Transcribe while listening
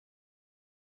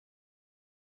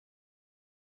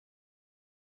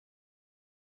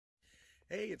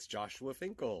Hey, it's Joshua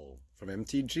Finkel from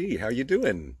MTG. How you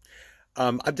doing?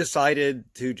 I've decided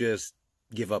to just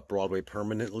give up Broadway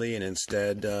permanently and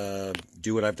instead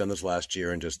do what I've done this last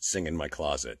year and just sing in my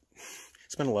closet.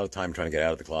 Spent a lot of time trying to get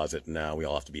out of the closet, and now we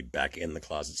all have to be back in the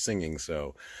closet singing,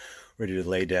 so ready to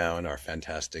lay down our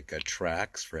fantastic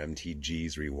tracks for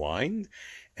MTG's Rewind.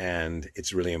 And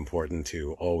it's really important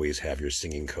to always have your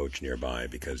singing coach nearby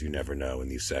because you never know in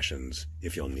these sessions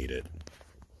if you'll need it.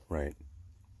 Right.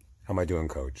 How am I doing,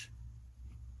 Coach?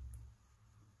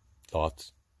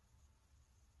 Thoughts?